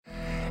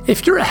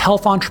If you're a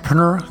health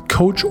entrepreneur,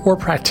 coach, or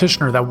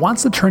practitioner that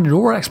wants to turn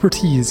your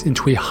expertise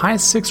into a high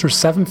 6 or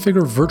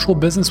 7-figure virtual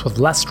business with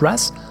less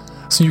stress,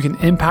 so you can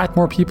impact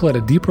more people at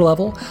a deeper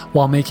level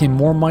while making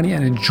more money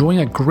and enjoying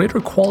a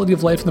greater quality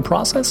of life in the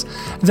process,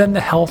 then the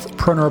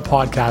Healthpreneur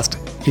podcast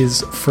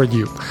is for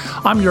you.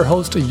 I'm your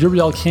host,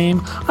 Uriel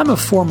Kame. I'm a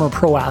former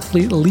pro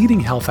athlete, leading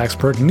health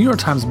expert, New York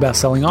Times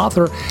bestselling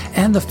author,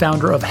 and the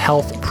founder of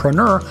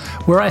Healthpreneur,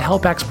 where I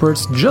help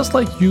experts just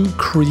like you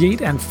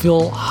create and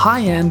fill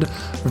high-end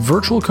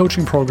virtual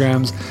coaching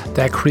programs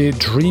that create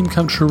dream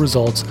come true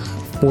results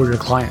for your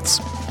clients.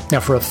 Now,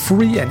 for a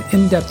free and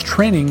in-depth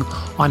training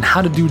on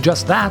how to do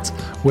just that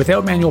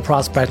without manual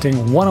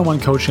prospecting, one-on-one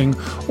coaching,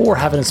 or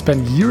having to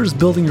spend years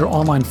building your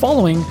online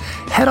following,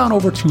 head on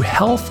over to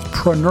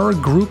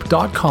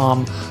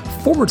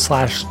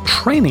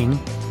healthpreneurgroup.com/training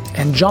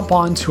and jump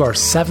on to our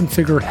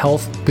 7-figure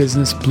health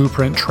business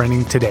blueprint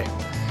training today.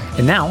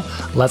 And now,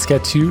 let's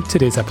get to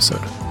today's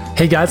episode.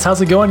 Hey guys, how's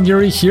it going?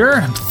 Yuri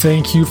here.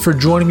 Thank you for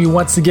joining me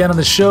once again on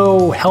the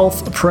show.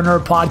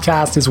 Healthpreneur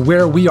podcast is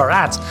where we are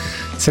at.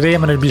 Today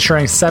I'm going to be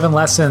sharing 7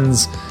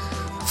 lessons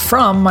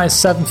from my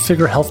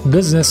 7-figure health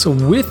business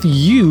with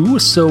you.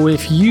 So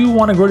if you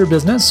want to grow your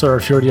business, or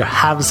if you already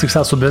have a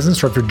successful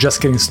business, or if you're just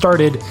getting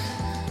started,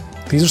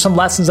 these are some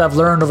lessons I've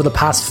learned over the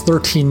past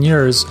 13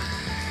 years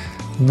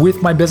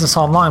with my business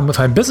online, with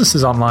my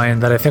businesses online,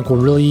 that I think will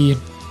really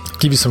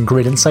give you some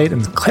great insight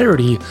and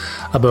clarity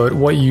about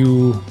what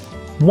you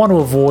want to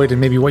avoid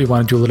and maybe what you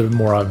want to do a little bit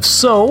more of.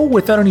 So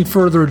without any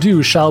further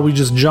ado, shall we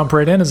just jump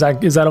right in? Is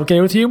that okay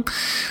with you?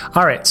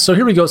 All right, so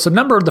here we go. So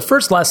the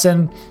first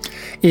lesson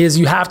is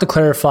you have to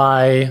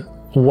clarify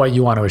what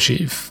you want to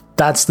achieve.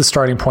 That's the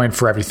starting point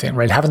for everything,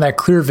 right? Having that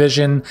clear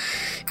vision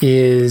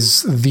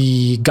is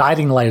the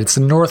guiding light. It's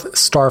the North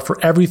Star for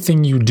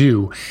everything you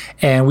do.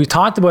 And we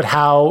talked about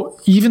how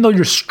even though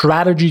your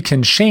strategy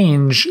can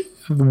change,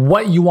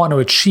 what you want to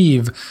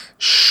achieve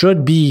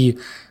should be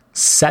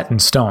set in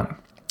stone.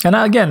 And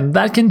again,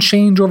 that can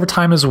change over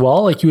time as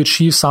well. Like you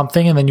achieve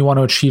something and then you want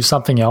to achieve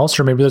something else,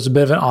 or maybe there's a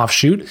bit of an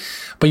offshoot,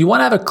 but you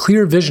want to have a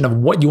clear vision of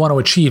what you want to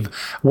achieve,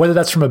 whether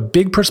that's from a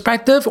big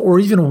perspective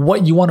or even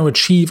what you want to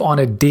achieve on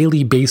a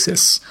daily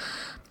basis.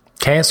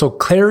 Okay, so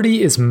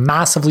clarity is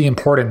massively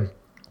important.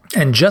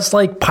 And just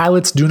like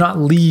pilots do not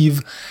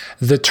leave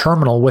the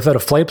terminal without a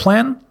flight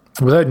plan,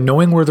 without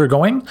knowing where they're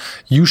going,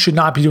 you should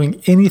not be doing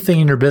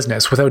anything in your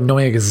business without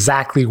knowing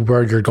exactly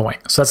where you're going.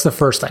 So that's the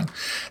first thing.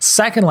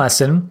 Second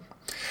lesson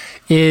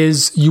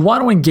is you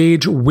want to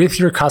engage with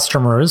your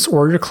customers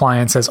or your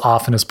clients as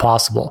often as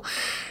possible.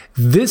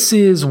 This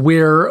is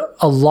where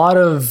a lot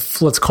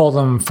of, let's call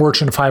them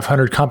Fortune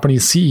 500 company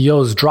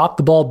CEOs, drop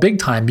the ball big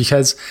time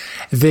because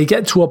they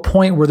get to a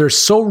point where they're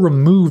so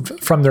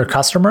removed from their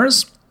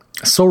customers,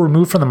 so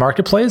removed from the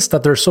marketplace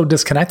that they're so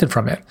disconnected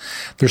from it.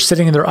 They're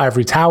sitting in their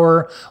ivory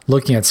tower,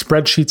 looking at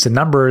spreadsheets and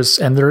numbers,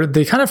 and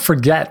they kind of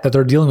forget that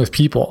they're dealing with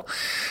people.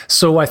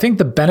 So I think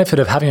the benefit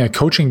of having a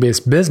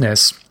coaching-based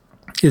business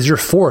is you're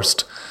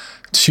forced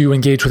to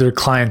engage with your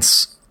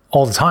clients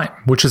all the time,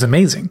 which is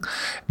amazing.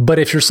 But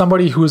if you're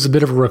somebody who is a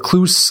bit of a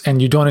recluse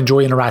and you don't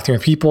enjoy interacting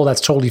with people,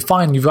 that's totally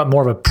fine. You've got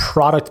more of a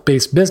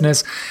product-based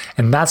business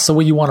and that's the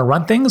way you want to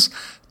run things,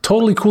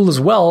 totally cool as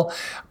well.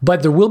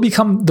 But there will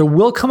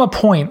come a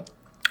point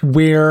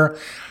where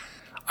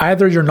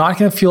either you're not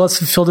going to feel as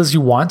fulfilled as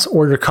you want,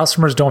 or your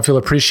customers don't feel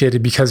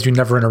appreciated because you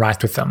never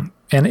interact with them.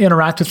 And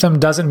interact with them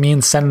doesn't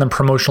mean send them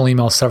promotional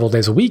emails several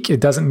days a week. It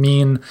doesn't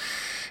mean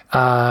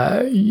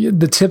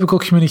the typical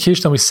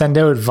communication that we send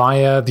out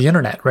via the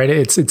internet, right?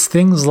 It's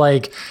things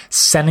like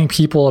sending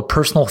people a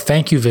personal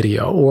thank you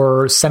video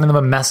or sending them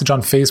a message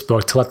on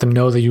Facebook to let them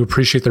know that you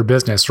appreciate their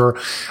business, or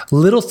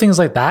little things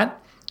like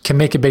that can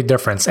make a big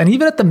difference. And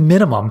even at the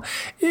minimum,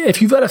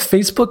 if you've got a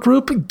Facebook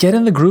group, get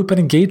in the group and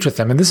engage with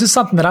them. And this is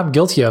something that I'm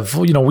guilty of.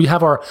 You know, we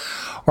have our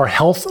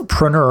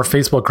Healthpreneur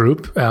Facebook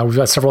group. We've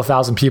got several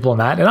thousand people in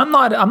that. And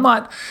I'm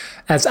not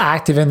as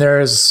active in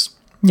there as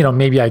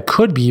maybe I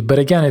could be, but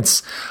again,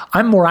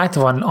 I'm more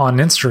active on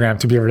Instagram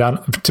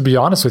to be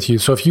honest with you.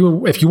 So if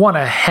you want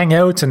to hang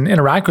out and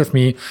interact with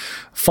me,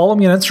 follow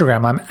me on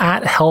Instagram. I'm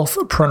at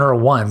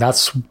Healthpreneur1.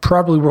 That's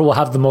probably where we'll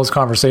have the most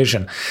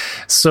conversation.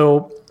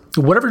 So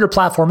whatever your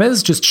platform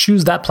is, just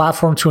choose that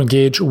platform to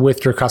engage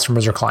with your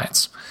customers or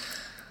clients.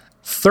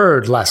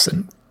 Third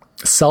lesson,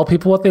 sell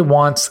people what they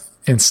want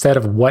instead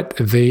of what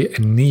they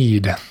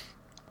need.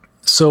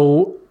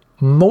 So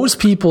most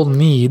people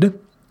need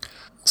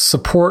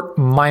support,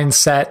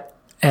 mindset,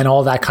 and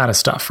all that kind of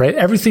stuff, right?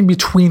 Everything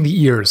between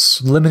the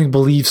ears, limiting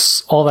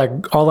beliefs, all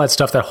that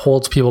stuff that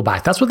holds people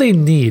back. That's what they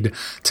need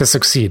to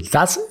succeed.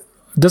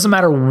 Doesn't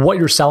matter what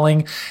you're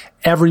selling.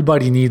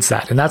 Everybody needs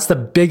that. And that's the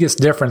biggest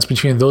difference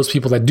between those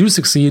people that do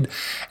succeed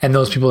and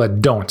those people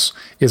that don't,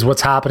 is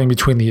what's happening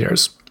between the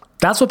ears.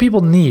 That's what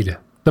people need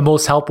the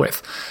most help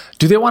with.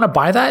 Do they want to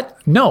buy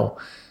that? No,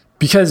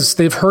 because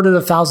they've heard it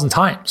 1,000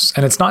 times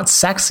and it's not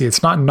sexy.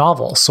 It's not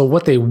novel. So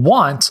what they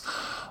want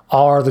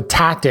are the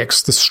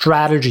tactics, the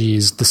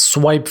strategies, the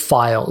swipe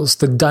files,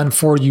 the done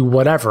for you,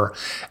 whatever.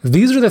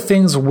 These are the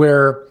things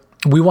where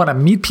we want to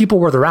meet people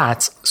where they're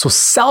at. So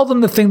sell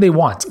them the thing they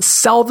want,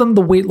 sell them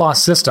the weight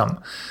loss system,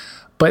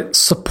 but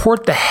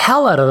support the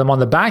hell out of them on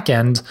the back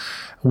end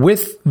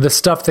with the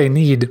stuff they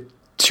need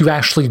to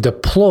actually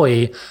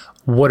deploy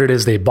what it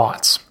is they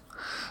bought.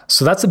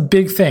 So that's a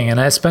big thing.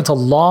 And I spent a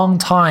long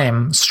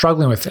time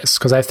struggling with this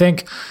because I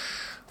think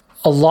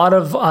a lot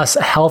of us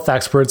health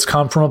experts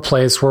come from a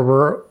place where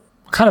we're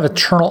kind of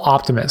eternal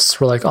optimists.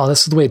 We're like, oh,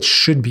 this is the way it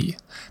should be.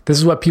 This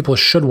is what people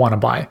should want to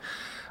buy.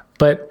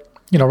 But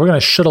we're going to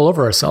shit all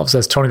over ourselves,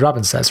 as Tony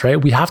Robbins says,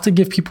 right? We have to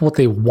give people what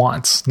they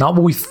want, not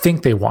what we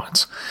think they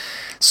want.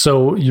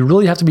 So you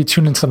really have to be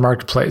tuned into the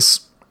marketplace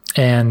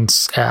and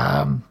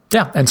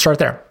start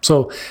there.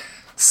 So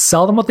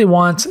sell them what they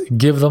want,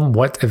 give them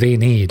what they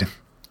need.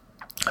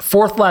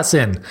 Fourth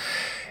lesson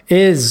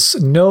is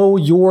know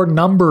your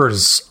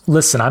numbers.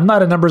 Listen, I'm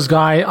not a numbers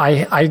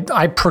guy.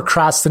 I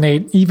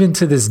procrastinate even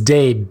to this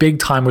day big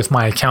time with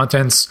my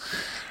accountants.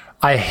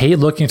 I hate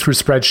looking through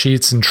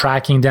spreadsheets and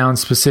tracking down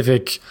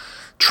specific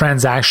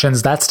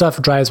transactions. That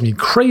stuff drives me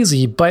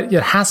crazy, but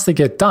it has to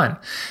get done.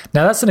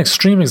 Now that's an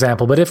extreme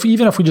example, but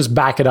even if we just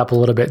back it up a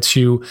little bit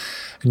to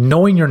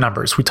knowing your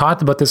numbers, we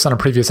talked about this on a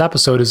previous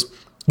episode, is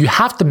you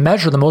have to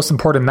measure the most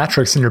important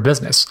metrics in your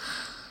business.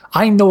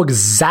 I know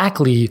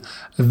exactly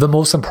the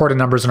most important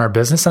numbers in our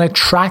business and I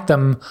track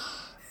them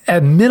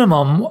at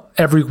minimum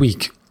every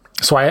week.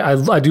 So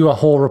I do a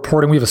whole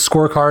reporting. We have a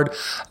scorecard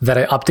that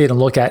I update and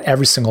look at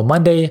every single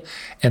Monday.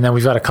 And then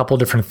we've got a couple of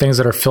different things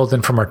that are filled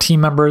in from our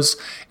team members.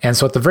 And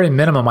so at the very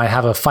minimum, I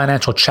have a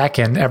financial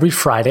check-in every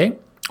Friday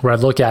where I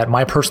look at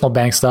my personal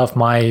bank stuff,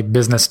 my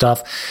business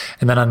stuff.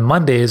 And then on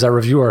Mondays, I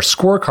review our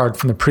scorecard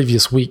from the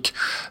previous week.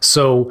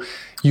 So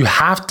you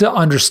have to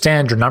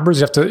understand your numbers.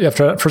 You have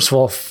to first of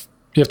all,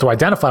 you have to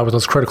identify what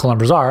those critical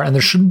numbers are, and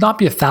there should not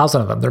be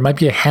 1,000 of them. There might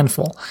be a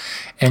handful,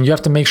 and you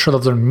have to make sure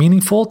that they're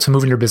meaningful to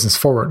moving your business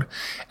forward.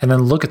 And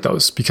then look at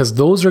those, because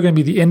those are going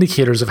to be the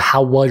indicators of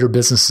how well your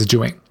business is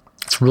doing.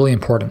 It's really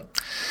important.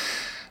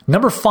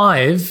 Number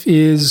 5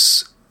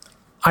 is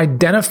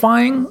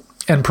identifying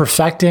and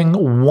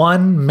perfecting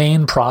one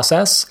main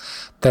process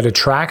that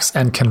attracts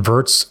and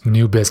converts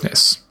new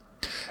business.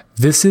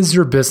 This is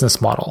your business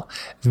model.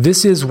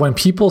 This is when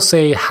people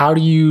say, how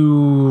do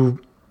you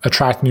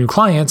attract new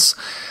clients?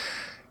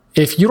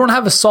 If you don't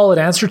have a solid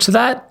answer to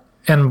that,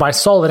 and by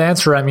solid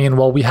answer, I mean,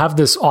 well, we have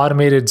this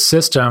automated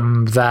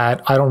system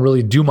that I don't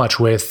really do much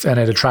with and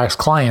it attracts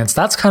clients.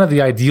 That's kind of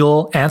the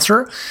ideal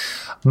answer.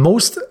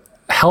 Most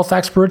health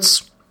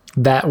experts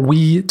that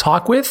we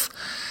talk with,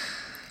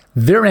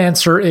 their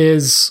answer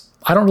is,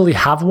 I don't really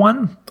have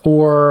one,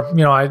 or,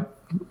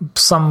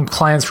 some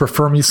clients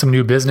refer me some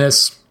new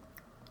business,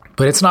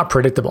 but it's not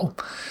predictable.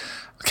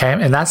 Okay.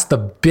 And that's the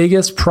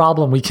biggest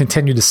problem we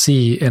continue to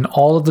see in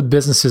all of the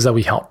businesses that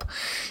we help,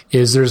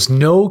 is there's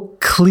no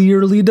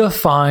clearly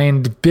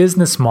defined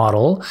business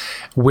model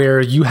where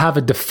you have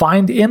a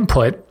defined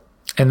input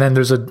and then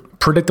there's a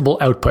predictable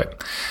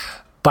output.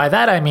 By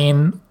that, I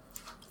mean,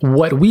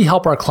 what we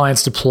help our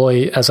clients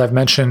deploy, as I've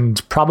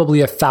mentioned probably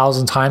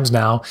 1,000 times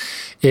now,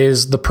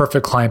 is the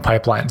perfect client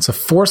pipeline. It's a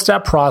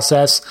 4-step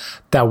process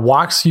that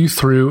walks you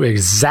through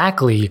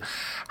exactly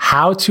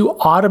how to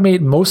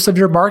automate most of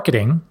your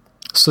marketing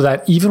so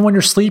that even when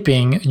you're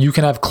sleeping, you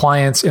can have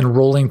clients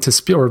enrolling to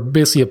speak, or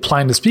basically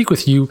applying to speak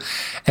with you,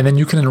 and then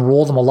you can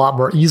enroll them a lot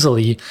more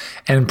easily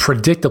and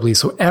predictably.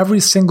 So every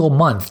single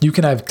month, you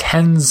can have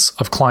tens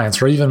of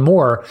clients or even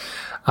more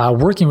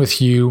working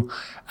with you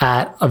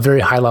at a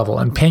very high level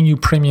and paying you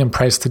premium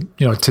price to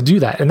do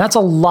that. And that's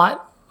a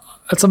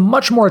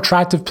much more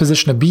attractive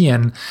position to be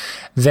in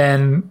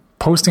than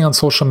posting on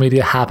social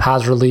media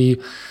haphazardly.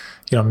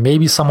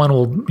 Maybe someone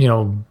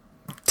will,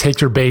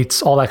 take your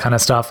baits, all that kind of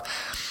stuff.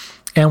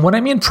 And when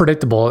I mean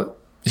predictable,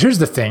 here's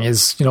the thing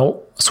is,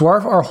 so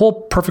our whole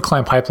perfect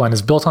client pipeline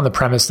is built on the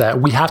premise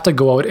that we have to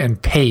go out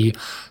and pay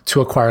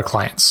to acquire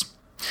clients.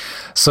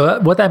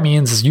 So what that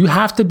means is you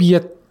have to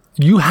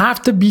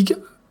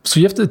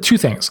two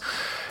things.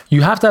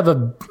 You have to have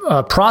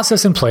a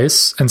process in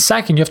place. And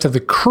second, you have to have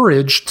the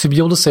courage to be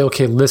able to say,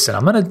 okay, listen,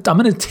 I'm going to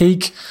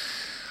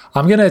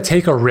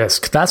take a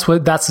risk.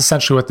 That's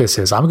essentially what this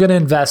is. I'm going to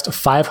invest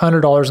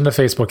 $500 into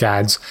Facebook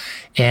ads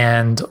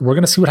and we're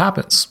going to see what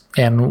happens.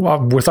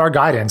 And with our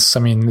guidance, I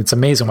mean, it's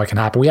amazing what can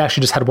happen. We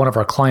actually just had one of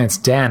our clients,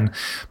 Dan,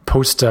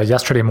 post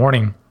yesterday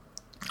morning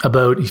he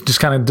just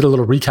kind of did a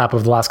little recap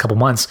of the last couple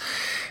months,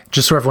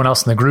 just so everyone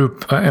else in the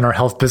group, in our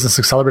Health Business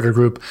Accelerator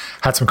group,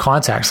 had some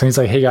context. And he's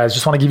like, hey guys,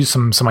 just want to give you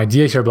some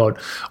idea here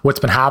about what's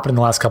been happening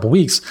the last couple of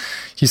weeks.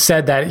 He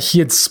said that he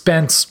had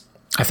spent,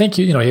 I think,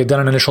 he had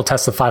done an initial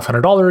test of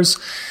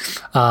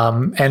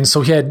 $500. And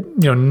so he had,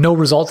 no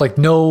result, like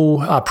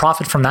no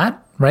profit from that.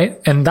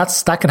 Right. And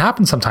that can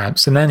happen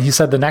sometimes. And then he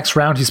said the next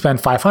round he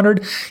spent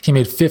 $500, he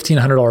made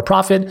 $1,500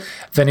 profit.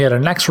 Then he had a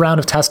next round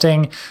of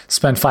testing,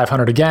 spent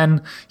 $500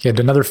 again. He had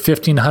another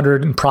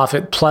 $1,500 in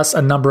profit plus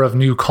a number of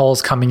new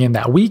calls coming in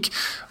that week.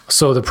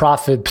 So the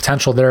profit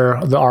potential there,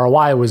 the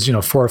ROI was,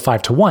 4 or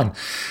 5 to 1.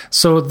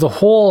 So the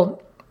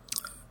whole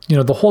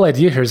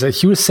idea here is that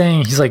he was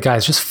saying, he's like,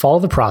 guys, just follow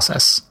the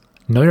process,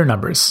 know your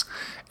numbers,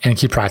 and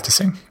keep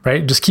practicing,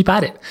 right? Just keep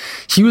at it.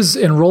 He was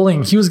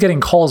getting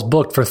calls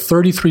booked for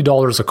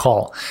 $33 a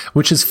call,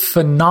 which is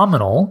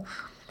phenomenal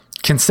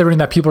considering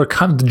that people are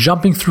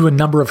jumping through a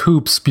number of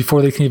hoops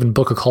before they can even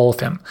book a call with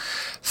him.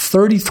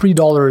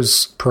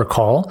 $33 per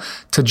call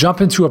to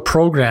jump into a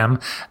program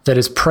that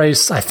is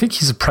priced, I think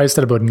he's priced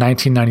at about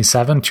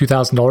 $1,997,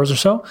 $2,000 or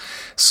so.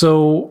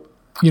 So,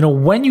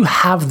 when you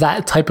have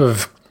that type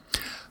of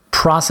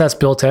process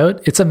built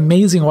out, it's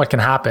amazing what can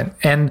happen.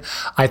 And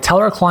I tell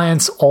our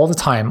clients all the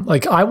time,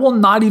 I will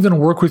not even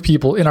work with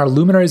people in our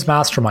Luminaries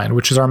Mastermind,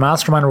 which is our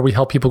mastermind where we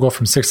help people go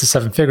from 6 to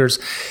 7 figures,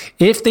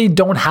 if they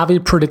don't have a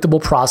predictable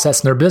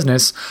process in their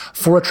business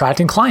for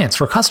attracting clients,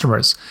 for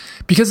customers.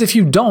 Because if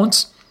you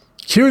don't,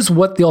 here's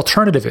what the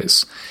alternative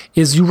is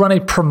you run a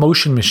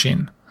promotion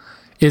machine.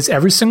 Is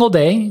every single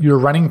day you're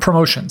running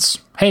promotions.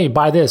 Hey,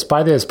 buy this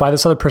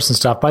other person's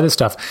stuff, buy this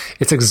stuff.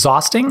 It's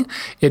exhausting.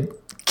 It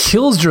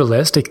kills your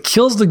list. It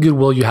kills the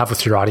goodwill you have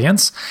with your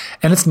audience.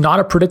 And it's not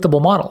a predictable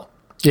model.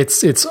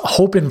 It's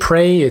hope and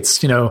pray. It's,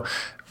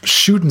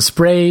 shoot and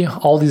spray,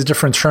 all these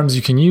different terms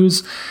you can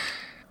use.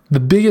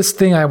 The biggest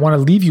thing I want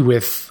to leave you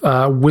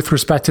with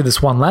respect to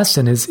this one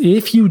lesson is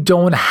if you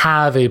don't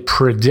have a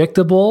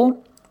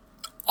predictable,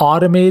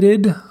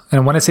 automated,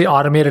 and when I say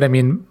automated, I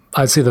mean,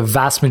 I'd say the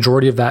vast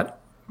majority of that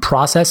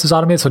process is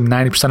automated. So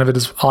 90% of it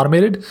is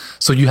automated.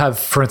 So you have,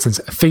 for instance,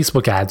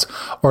 Facebook ads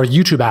or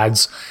YouTube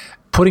ads,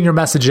 putting your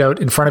message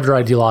out in front of your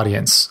ideal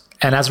audience.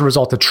 And as a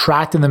result,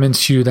 attracting them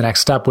into the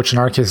next step, which in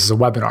our case is a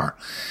webinar.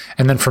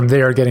 And then from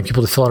there, getting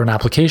people to fill out an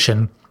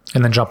application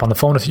and then jump on the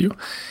phone with you.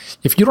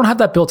 If you don't have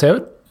that built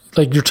out,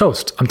 you're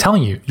toast. I'm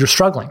telling you, you're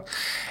struggling.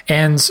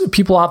 And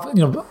people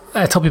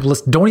I tell people,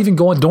 listen, don't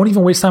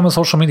even waste time on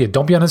social media.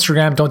 Don't be on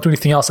Instagram. Don't do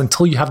anything else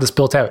until you have this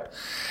built out.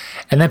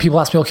 And then people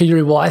ask me, okay,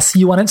 Yuri, well, I see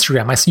you on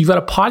Instagram. I see you've got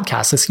a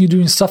podcast. I see you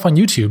doing stuff on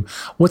YouTube.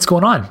 What's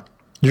going on?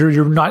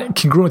 You're not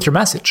congruent with your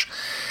message.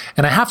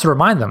 And I have to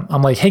remind them,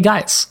 I'm like, hey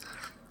guys,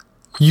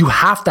 you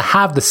have to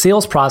have the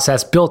sales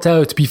process built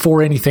out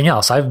before anything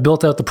else. I've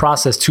built out the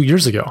process 2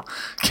 years ago.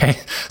 Okay.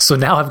 So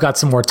now I've got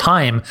some more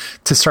time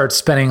to start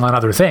spending on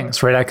other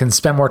things, right? I can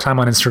spend more time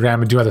on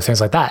Instagram and do other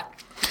things like that.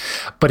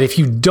 But if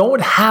you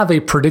don't have a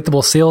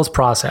predictable sales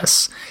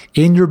process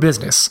in your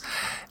business,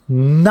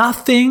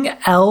 nothing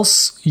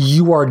else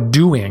you are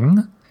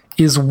doing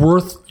is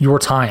worth your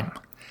time.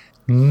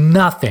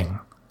 Nothing.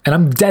 And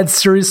I'm dead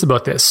serious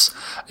about this.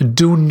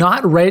 Do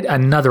not write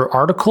another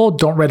article.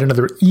 Don't write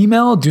another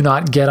email. Do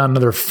not get on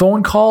another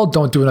phone call.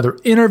 Don't do another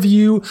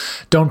interview.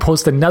 Don't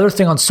post another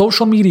thing on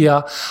social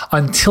media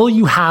until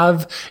you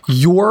have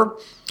your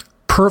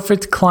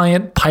perfect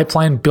client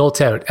pipeline built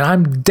out. And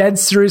I'm dead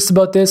serious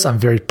about this. I'm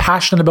very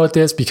passionate about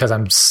this because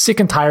I'm sick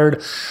and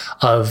tired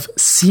of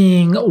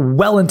seeing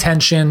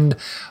well-intentioned,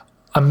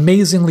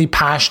 amazingly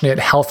passionate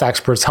health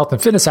experts, health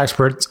and fitness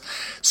experts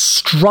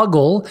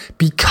struggle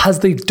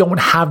because they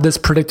don't have this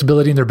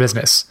predictability in their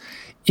business.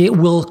 It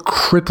will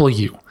cripple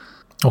you.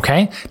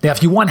 Okay. Now,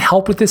 if you want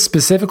help with this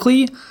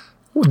specifically,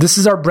 this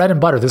is our bread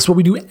and butter. This is what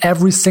we do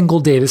every single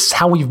day. This is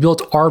how we've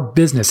built our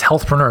business,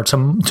 Healthpreneur,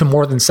 to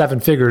more than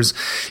 7 figures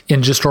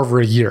in just over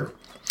a year.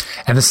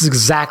 And this is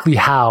exactly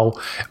how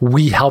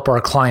we help our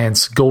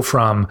clients go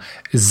from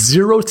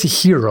 0 to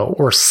hero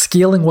or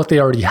scaling what they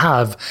already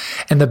have.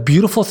 And the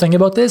beautiful thing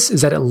about this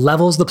is that it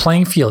levels the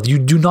playing field. You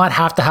do not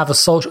have to have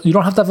you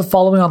don't have to have a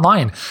following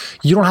online.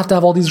 You don't have to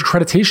have all these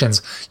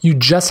accreditations. You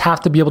just have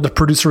to be able to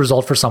produce a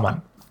result for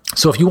someone.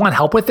 So if you want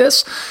help with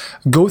this,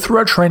 go through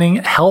our training,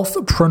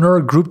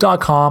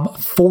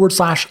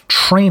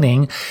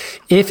 healthpreneurgroup.com/training.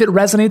 If it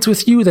resonates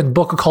with you, then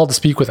book a call to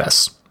speak with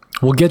us.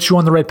 We'll get you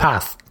on the right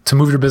path to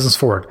move your business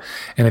forward.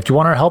 And if you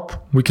want our help,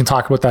 we can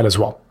talk about that as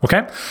well.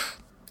 Okay.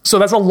 So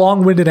that's a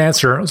long-winded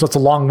answer. So it's a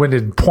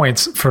long-winded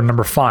point for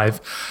number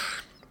 5.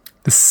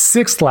 The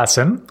 6th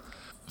lesson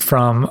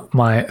from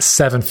my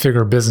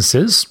 7-figure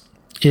businesses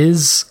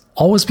is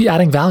always be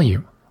adding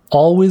value.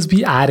 Always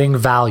be adding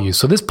value.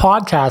 So this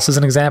podcast is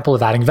an example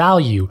of adding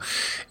value.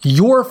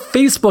 Your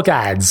Facebook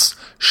ads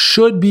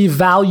should be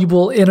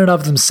valuable in and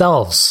of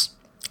themselves.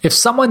 If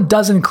someone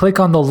doesn't click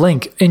on the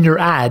link in your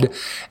ad,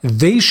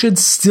 they should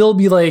still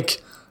be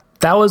like,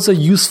 that was a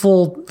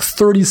useful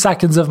 30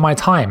 seconds of my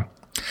time.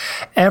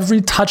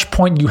 Every touch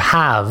point you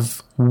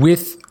have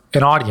with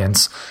an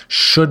audience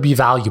should be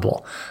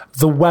valuable.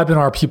 The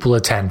webinar people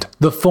attend,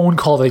 the phone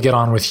call they get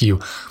on with you,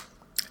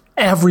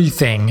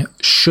 everything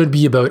should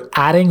be about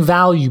adding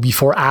value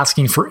before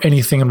asking for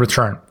anything in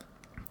return.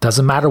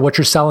 Doesn't matter what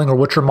you're selling or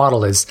what your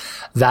model is.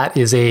 That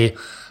is a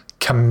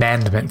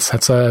commandment.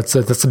 That's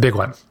a big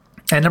one.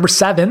 And number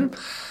 7,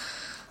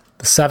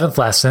 the 7th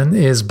lesson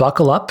is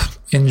buckle up,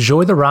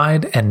 enjoy the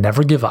ride, and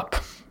never give up.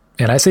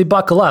 And I say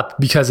buckle up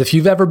because if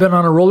you've ever been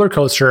on a roller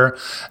coaster,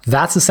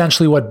 that's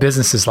essentially what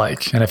business is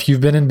like. And if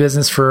you've been in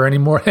business for any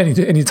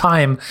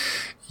time,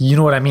 you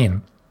know what I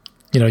mean.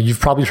 You've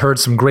probably heard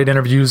some great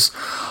interviews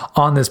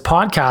on this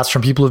podcast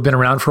from people who've been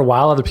around for a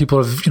while, other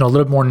people who've, a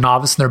little bit more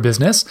novice in their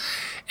business.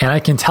 And I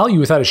can tell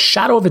you without a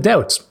shadow of a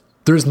doubt,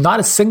 there's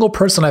not a single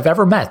person I've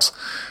ever met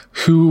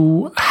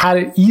who had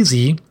it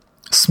easy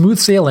smooth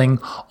sailing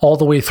all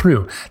the way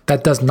through.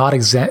 That does not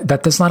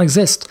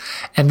exist.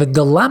 And the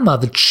dilemma,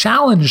 the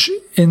challenge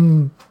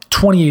in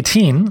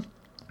 2018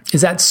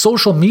 is that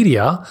social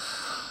media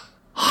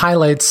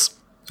highlights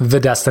the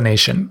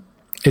destination.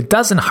 It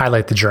doesn't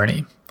highlight the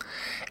journey.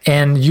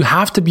 And you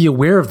have to be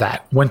aware of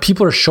that. When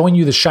people are showing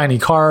you the shiny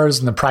cars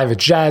and the private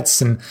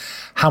jets and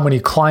how many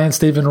clients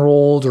they've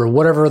enrolled or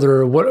whatever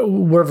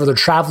they're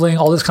traveling,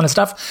 all this kind of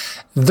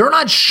stuff, they're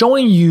not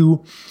showing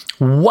you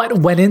what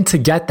went in to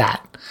get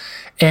that.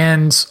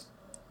 And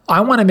I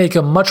want to make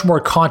a much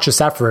more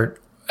conscious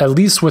effort, at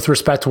least with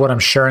respect to what I'm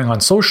sharing on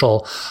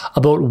social,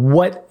 about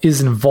what is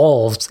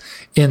involved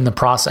in the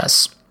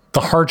process,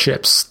 the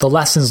hardships, the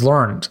lessons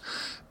learned,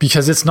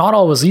 because it's not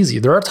always easy.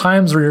 There are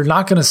times where you're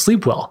not going to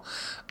sleep well.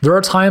 There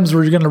are times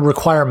where you're going to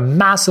require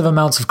massive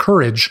amounts of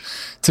courage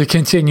to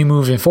continue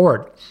moving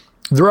forward.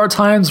 There are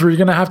times where you're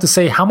going to have to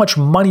say, how much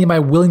money am I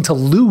willing to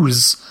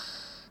lose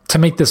to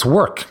make this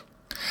work?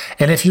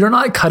 And if you're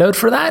not cut out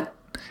for that,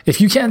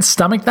 if you can't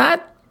stomach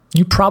that,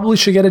 you probably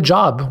should get a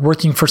job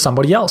working for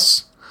somebody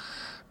else.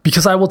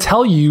 Because I will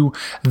tell you,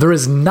 there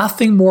is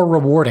nothing more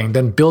rewarding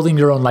than building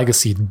your own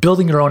legacy,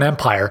 building your own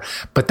empire.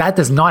 But that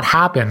does not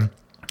happen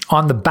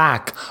on the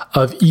back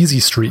of easy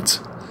streets.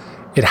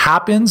 It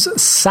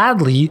happens,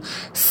 sadly,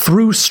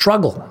 through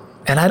struggle.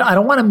 And I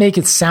don't want to make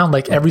it sound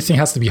like everything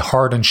has to be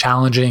hard and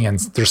challenging and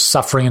there's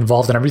suffering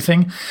involved in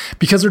everything,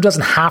 because there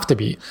doesn't have to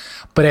be.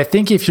 But I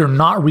think if you're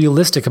not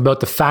realistic about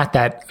the fact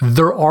that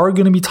there are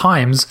going to be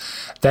times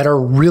that are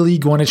really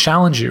going to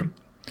challenge you,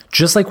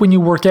 just like when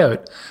you work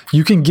out,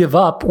 you can give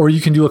up or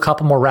you can do a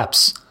couple more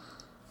reps.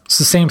 It's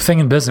the same thing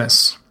in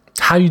business.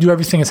 How you do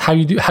everything is how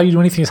you do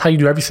anything is how you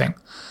do everything.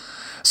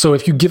 So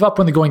if you give up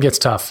when the going gets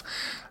tough,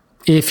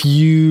 if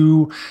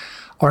you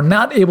are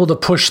not able to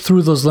push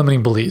through those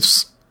limiting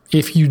beliefs,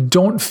 if you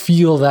don't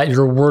feel that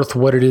you're worth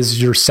what it is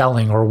you're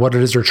selling or what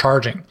it is you're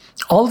charging,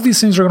 all of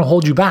these things are going to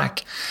hold you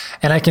back.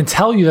 And I can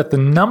tell you that the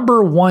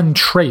number one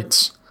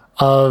trait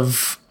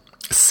of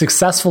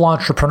successful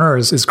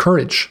entrepreneurs is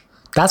courage.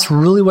 That's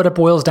really what it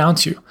boils down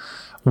to.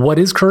 What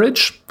is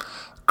courage?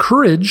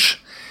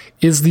 Courage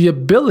is the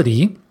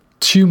ability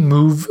to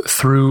move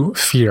through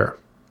fear.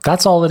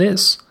 That's all it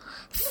is.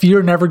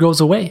 Fear never goes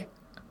away.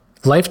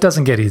 Life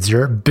doesn't get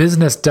easier.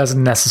 Business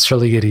doesn't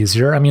necessarily get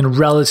easier. I mean,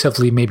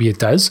 relatively, maybe it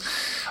does.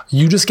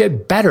 You just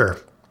get better.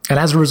 And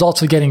as a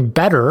result of getting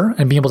better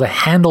and being able to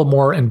handle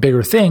more and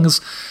bigger things,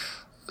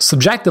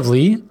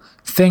 subjectively,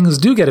 things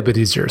do get a bit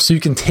easier. So you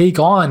can take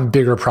on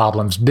bigger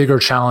problems, bigger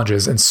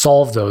challenges, and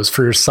solve those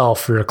for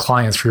yourself, for your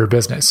clients, for your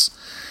business.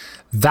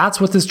 That's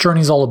what this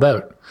journey is all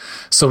about.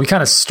 So we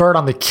kind of start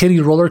on the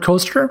kiddie roller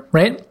coaster,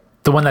 right?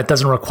 The one that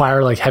doesn't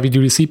require like heavy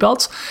duty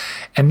seatbelts.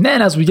 And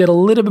then as we get a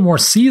little bit more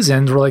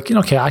seasoned, we're like,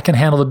 okay, I can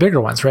handle the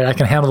bigger ones, right? I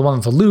can handle the one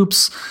with the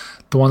loops,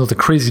 the one with the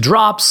crazy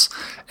drops.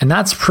 And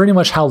that's pretty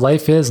much how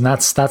life is. And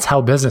that's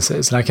how business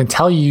is. And I can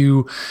tell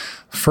you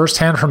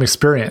firsthand from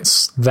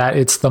experience that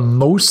it's the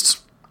most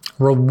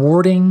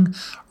rewarding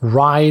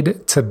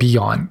ride to be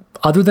on,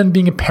 other than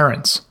being a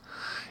parent,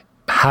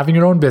 having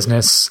your own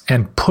business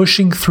and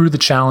pushing through the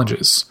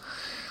challenges.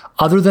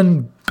 Other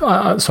than, so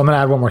I'm going to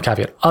add one more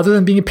caveat. Other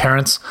than being a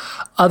parent,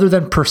 other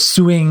than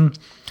pursuing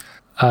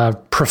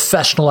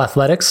professional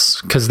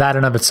athletics, because that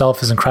in of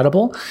itself is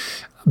incredible,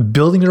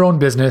 building your own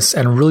business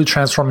and really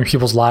transforming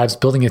people's lives,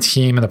 building a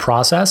team in the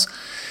process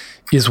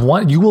is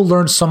one. You will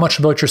learn so much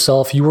about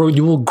yourself. You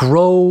will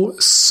grow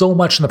so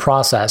much in the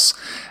process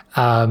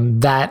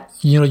that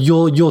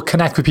you'll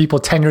connect with people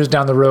 10 years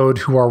down the road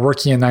who are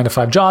working in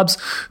 9-to-5 jobs,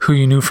 who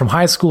you knew from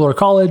high school or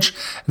college.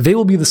 They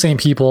will be the same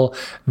people.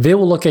 They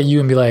will look at you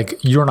and be like,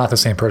 you're not the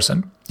same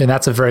person. And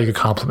that's a very good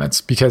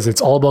compliment, because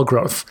it's all about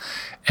growth.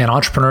 And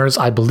entrepreneurs,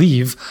 I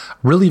believe,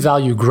 really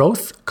value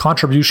growth,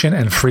 contribution,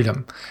 and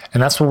freedom.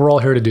 And that's what we're all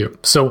here to do.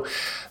 So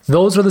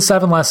those are the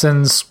 7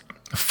 lessons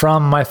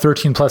from my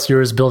 13 plus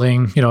years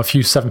building, a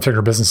few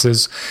 7-figure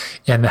businesses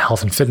in the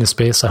health and fitness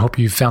space. I hope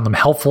you found them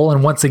helpful.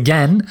 And once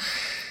again,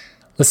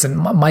 listen,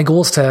 my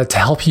goal is to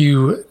help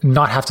you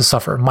not have to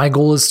suffer. My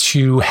goal is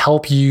to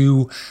help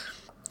you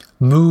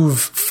move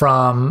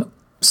from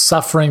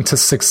suffering to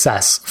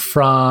success,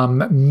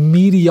 from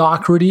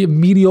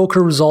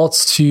mediocre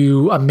results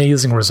to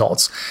amazing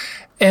results.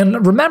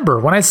 And remember,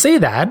 when I say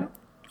that,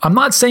 I'm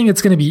not saying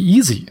it's going to be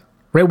easy.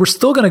 Right? We're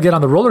still going to get on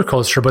the roller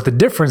coaster, but the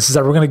difference is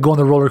that we're going to go on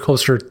the roller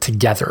coaster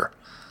together.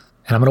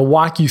 And I'm going to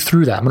walk you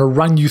through that. I'm going to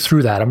run you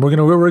through that. And we're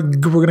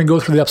going to go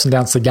through the ups and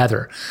downs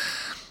together.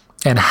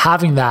 And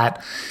having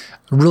that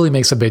really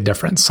makes a big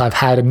difference. I've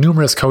had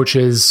numerous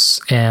coaches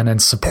and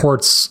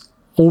supports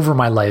over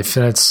my life,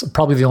 and it's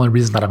probably the only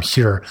reason that I'm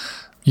here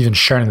even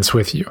sharing this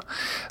with you.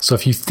 So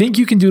if you think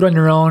you can do it on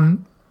your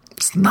own,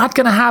 it's not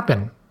going to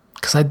happen,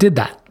 because I did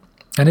that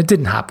and it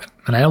didn't happen.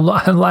 And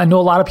I know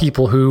a lot of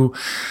people who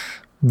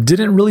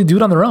didn't really do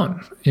it on their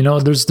own.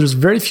 There's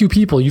very few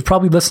people. You've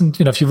probably listened,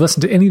 if you've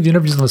listened to any of the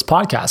interviews on this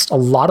podcast, a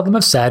lot of them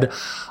have said,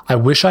 I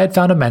wish I had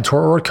found a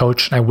mentor or a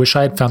coach, and I wish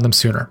I had found them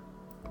sooner.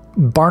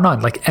 Bar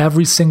none. Like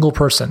every single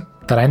person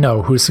that I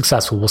know who is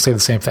successful will say the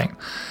same thing.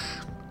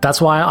 That's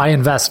why I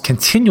invest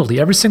continually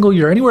every single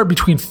year, anywhere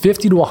between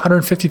 $50,000 to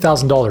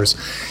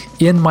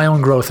 $150,000 in my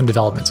own growth and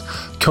development,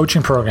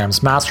 coaching programs,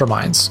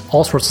 masterminds,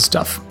 all sorts of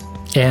stuff.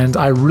 And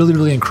I really,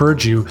 really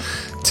encourage you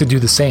to do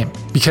the same,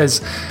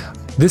 because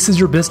this is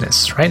your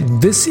business, right?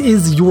 This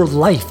is your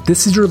life.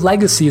 This is your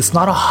legacy. It's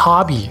not a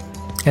hobby.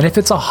 And if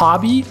it's a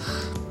hobby,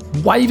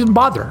 why even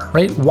bother,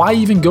 right? Why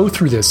even go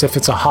through this if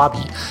it's a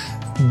hobby?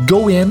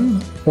 Go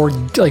in, or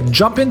like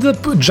jump in the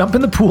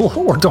pool,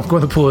 or don't go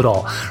in the pool at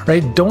all,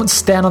 right? Don't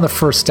stand on the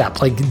first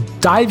step. Like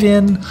dive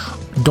in,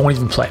 don't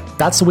even play.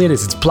 That's the way it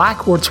is. It's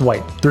black or it's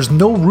white. There's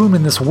no room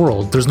in this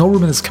world. There's no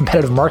room in this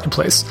competitive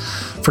marketplace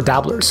for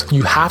dabblers.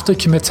 You have to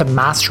commit to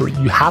mastery.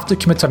 You have to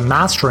commit to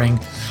mastering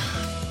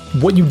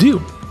what you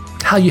do,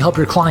 how you help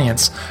your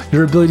clients,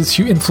 your ability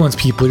to influence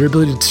people, your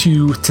ability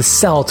to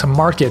sell, to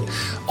market,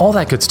 all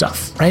that good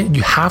stuff, right?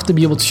 You have to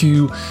be able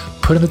to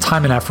put in the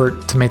time and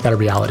effort to make that a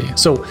reality.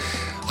 So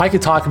I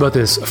could talk about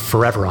this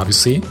forever,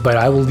 obviously, but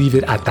I will leave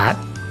it at that.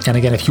 And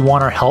again, if you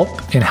want our help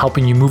in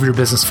helping you move your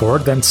business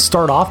forward, then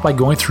start off by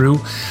going through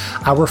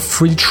our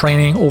free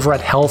training over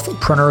at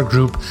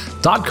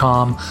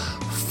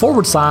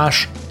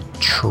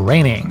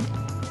healthpreneurgroup.com/training.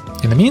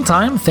 In the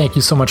meantime, thank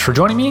you so much for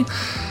joining me.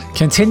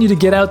 Continue to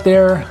get out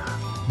there,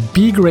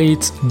 be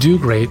great, do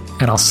great,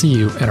 and I'll see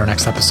you in our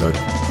next episode.